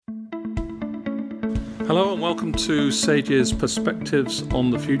Hello and welcome to Sage's Perspectives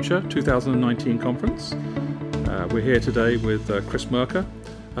on the Future 2019 conference. We're here today with Chris Merker,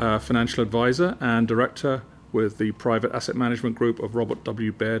 financial advisor and director with the private asset management group of Robert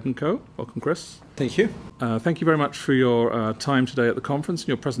W. Baird & Co. Welcome, Chris. Thank you. Thank you very much for your time today at the conference and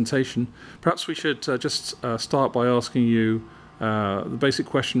your presentation. Perhaps we should just start by asking you the basic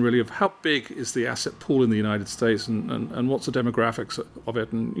question really of how big is the asset pool in the United States and what's the demographics of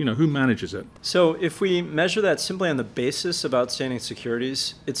it and who manages it? So if we measure that simply on the basis of outstanding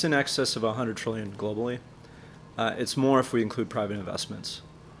securities, it's in excess of $100 trillion globally. It's more if we include private investments.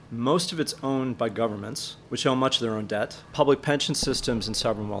 Most of it's owned by governments, which own much of their own debt, public pension systems, and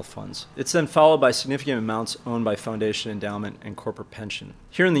sovereign wealth funds. It's then followed by significant amounts owned by foundation, endowment, and corporate pension.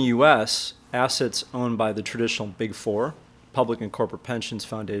 Here in the U.S., assets owned by the traditional Big Four, public and corporate pensions,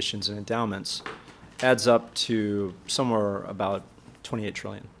 foundations, and endowments, adds up to somewhere about $28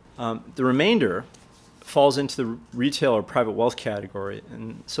 trillion. The remainder falls into the retail or private wealth category,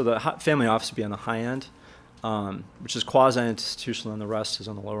 and so the family office would be on the high end, which is quasi-institutional, and the rest is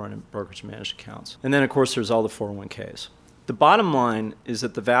on the lower end in brokerage managed accounts. And then, of course, there's all the 401ks. The bottom line is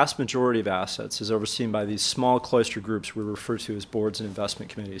that the vast majority of assets is overseen by these small cloister groups we refer to as boards and investment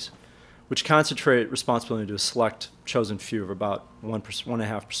committees, which concentrate responsibility to a select chosen few of about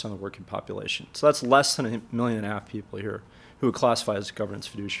 1.5% of the working population. So that's less than 1.5 million people here who would classify as governance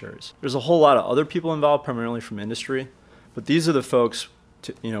fiduciaries. There's a whole lot of other people involved, primarily from industry, but these are the folks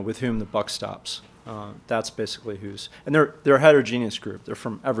with whom the buck stops. That's basically and they're a heterogeneous group. They're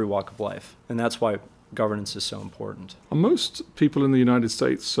from every walk of life, and that's why governance is so important. Are most people in the United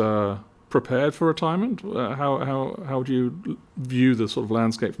States prepared for retirement? How do you view the sort of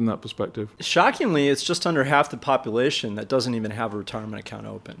landscape from that perspective? Shockingly, it's just under half the population that doesn't even have a retirement account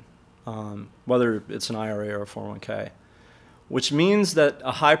open, whether it's an IRA or a 401k, which means that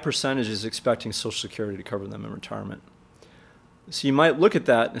a high percentage is expecting Social Security to cover them in retirement. So you might look at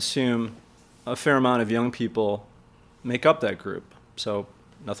that and assume a fair amount of young people make up that group, so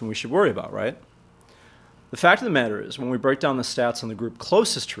nothing we should worry about, right? The fact of the matter is, when we break down the stats on the group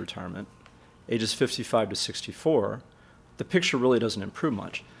closest to retirement, ages 55 to 64, the picture really doesn't improve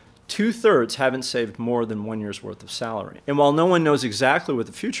much. 2/3 haven't saved more than 1 year's worth of salary. And while no one knows exactly what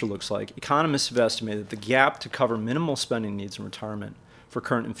the future looks like, economists have estimated that the gap to cover minimal spending needs in retirement for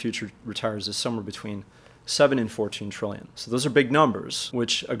current and future retirees is somewhere between 7 and 14 trillion. So those are big numbers,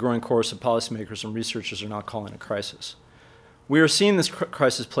 which a growing chorus of policymakers and researchers are now calling a crisis. We are seeing this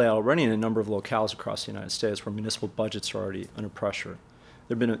crisis play out already in a number of locales across the United States where municipal budgets are already under pressure.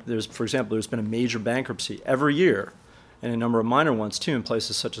 For example, there's been a major bankruptcy every year, and a number of minor ones too in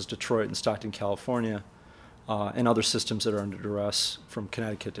places such as Detroit and Stockton, California, and other systems that are under duress from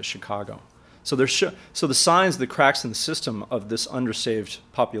Connecticut to Chicago. So the signs, the cracks in the system of this undersaved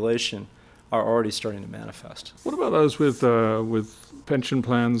population are already starting to manifest. What about those with pension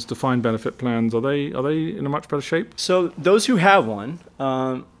plans, defined benefit plans? Are they in a much better shape? So those who have one,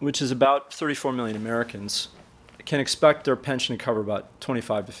 which is about 34 million Americans, can expect their pension to cover about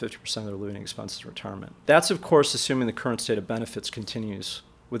 25 to 50% of their living expenses in retirement. That's, of course, assuming the current state of benefits continues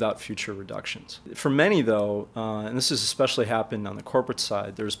without future reductions. For many, though, and this has especially happened on the corporate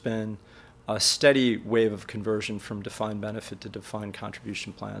side, there's been a steady wave of conversion from defined benefit to defined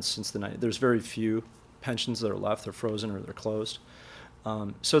contribution plans since the 90s. There's very few pensions that are left. They're frozen or they're closed.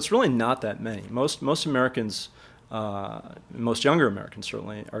 So it's really not that many. Most Americans, most younger Americans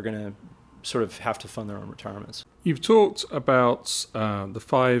certainly, are going to sort of have to fund their own retirements. You've talked about the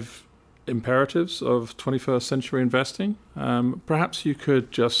 5 imperatives of 21st century investing. Perhaps you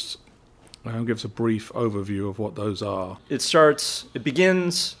could just give us a brief overview of what those are. It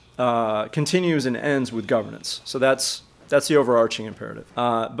begins, continues, and ends with governance. So that's the overarching imperative.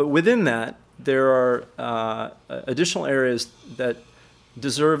 But within that, there are additional areas that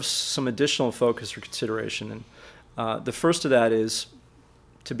deserve some additional focus or consideration. And the first of that is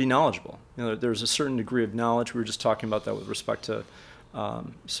to be knowledgeable. There's a certain degree of knowledge. We were just talking about that with respect to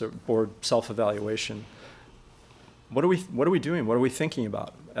board self-evaluation. What are we doing? What are we thinking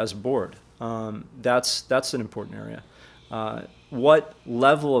about as a board? That's an important area. What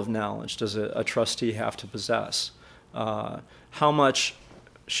level of knowledge does a trustee have to possess? How much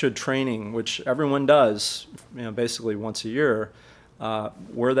should training, which everyone does, basically once a year,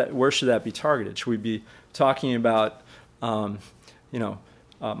 where should that be targeted? Should we be talking about,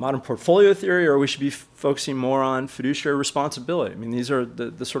 modern portfolio theory, or we should be focusing more on fiduciary responsibility? I mean, these are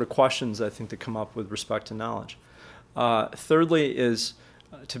the sort of questions I think that come up with respect to knowledge. Thirdly is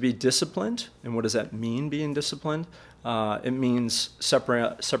to be disciplined. And what does that mean, being disciplined? It means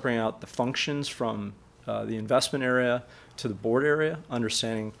separating out the functions from the investment area to the board area,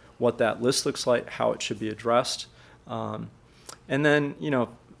 understanding what that list looks like, how it should be addressed, and then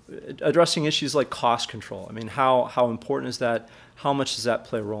addressing issues like cost control. I mean, how important is that? How much does that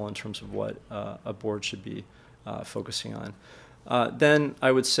play a role in terms of what a board should be focusing on? Then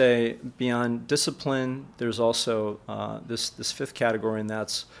I would say beyond discipline, there's also this fifth category, and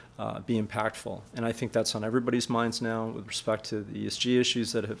that's be impactful. And I think that's on everybody's minds now with respect to the ESG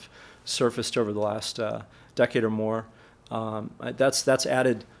issues that have surfaced over the last decade or more. That's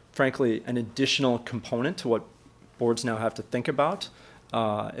added, frankly, an additional component to what boards now have to think about.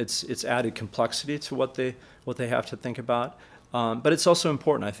 It's added complexity to what they have to think about. But it's also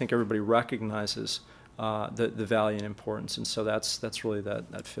important. I think everybody recognizes the value and importance, and so that's really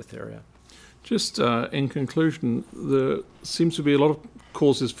that fifth area. Just in conclusion, there seems to be a lot of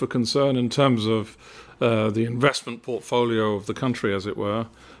causes for concern in terms of the investment portfolio of the country, as it were.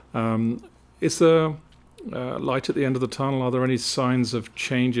 Is there light at the end of the tunnel? Are there any signs of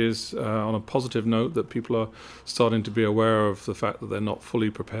changes on a positive note that people are starting to be aware of the fact that they're not fully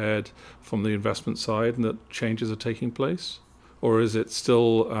prepared from the investment side and that changes are taking place? Or is it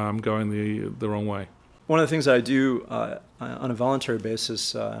still going the wrong way? One of the things I do on a voluntary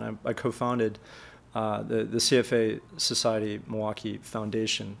basis, and I co-founded the CFA Society Milwaukee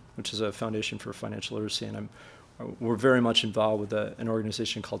Foundation, which is a foundation for financial literacy, and we're very much involved with an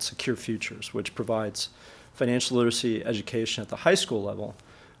organization called Secure Futures, which provides financial literacy education at the high school level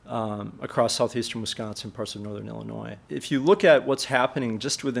across southeastern Wisconsin, parts of northern Illinois. If you look at what's happening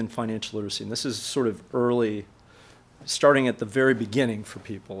just within financial literacy, and this is sort of early, starting at the very beginning for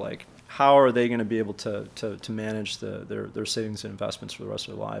people, like how are they going to be able to manage their savings and investments for the rest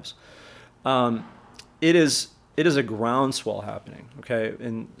of their lives? It is a groundswell happening. Okay,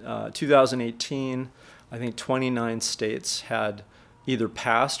 in 2018, I think 29 states had either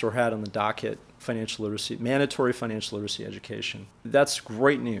passed or had on the docket financial literacy, mandatory financial literacy education. That's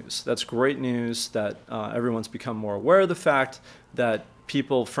great news. That's great news that everyone's become more aware of the fact that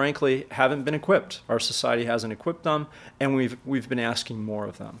people, frankly, haven't been equipped. Our society hasn't equipped them, and we've been asking more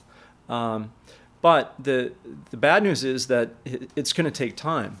of them. But the bad news is that it's going to take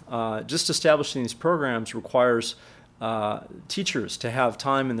time. Just establishing these programs requires teachers to have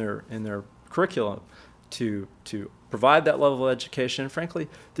time in their curriculum to provide that level of education. And frankly,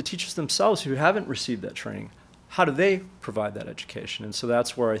 the teachers themselves who haven't received that training, how do they provide that education? And so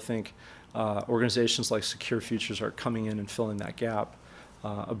that's where I think organizations like Secure Futures are coming in and filling that gap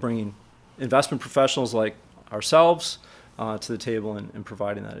of bringing investment professionals like ourselves to the table and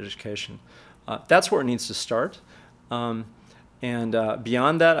providing that education. That's where it needs to start. And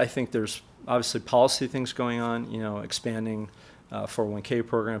beyond that, I think there's obviously policy things going on, expanding 401k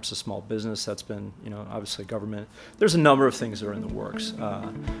programs to small business. That's been, obviously government. There's a number of things that are in the works.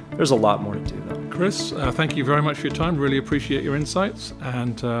 There's a lot more to do, though. Chris, thank you very much for your time. Really appreciate your insights,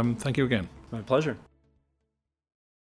 and thank you again. My pleasure.